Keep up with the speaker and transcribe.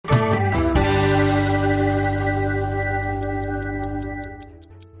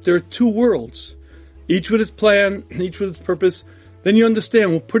there are two worlds, each with its plan, each with its purpose. Then you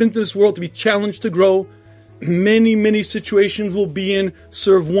understand, we're put into this world to be challenged to grow. Many, many situations we'll be in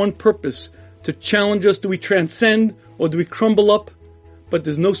serve one purpose, to challenge us. Do we transcend or do we crumble up? But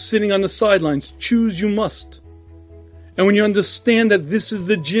there's no sitting on the sidelines. Choose you must. And when you understand that this is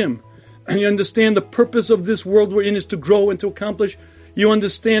the gym, and you understand the purpose of this world we're in is to grow and to accomplish, you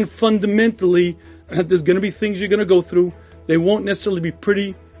understand fundamentally that there's going to be things you're going to go through. They won't necessarily be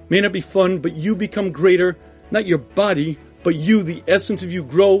pretty, may not be fun, but you become greater. Not your body, but you, the essence of you,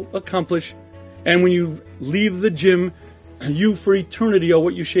 grow, accomplish. And when you leave the gym, you for eternity are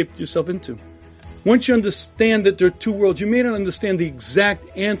what you shaped yourself into. Once you understand that there are two worlds, you may not understand the exact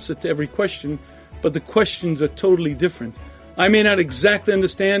answer to every question, but the questions are totally different. I may not exactly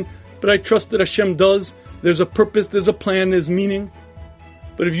understand, but I trust that Hashem does. There's a purpose, there's a plan, there's meaning.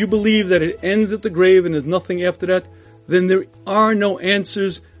 But if you believe that it ends at the grave and there's nothing after that, then there are no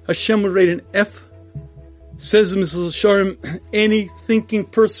answers. Hashem would rate an F. Says Mrs. Sharim, any thinking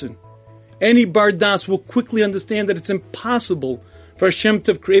person, any bardas will quickly understand that it's impossible for Hashem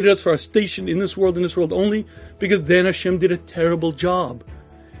to have created us for our station in this world only, because then Hashem did a terrible job.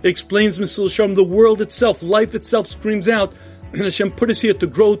 It explains Mrs. Sharim, the world itself, life itself screams out, and Hashem put us here to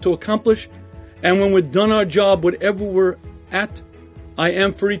grow, to accomplish. And when we're done our job, whatever we're at, I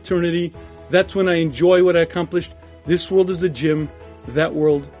am for eternity. That's when I enjoy what I accomplished. This world is the gym. That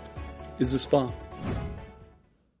world is the spa.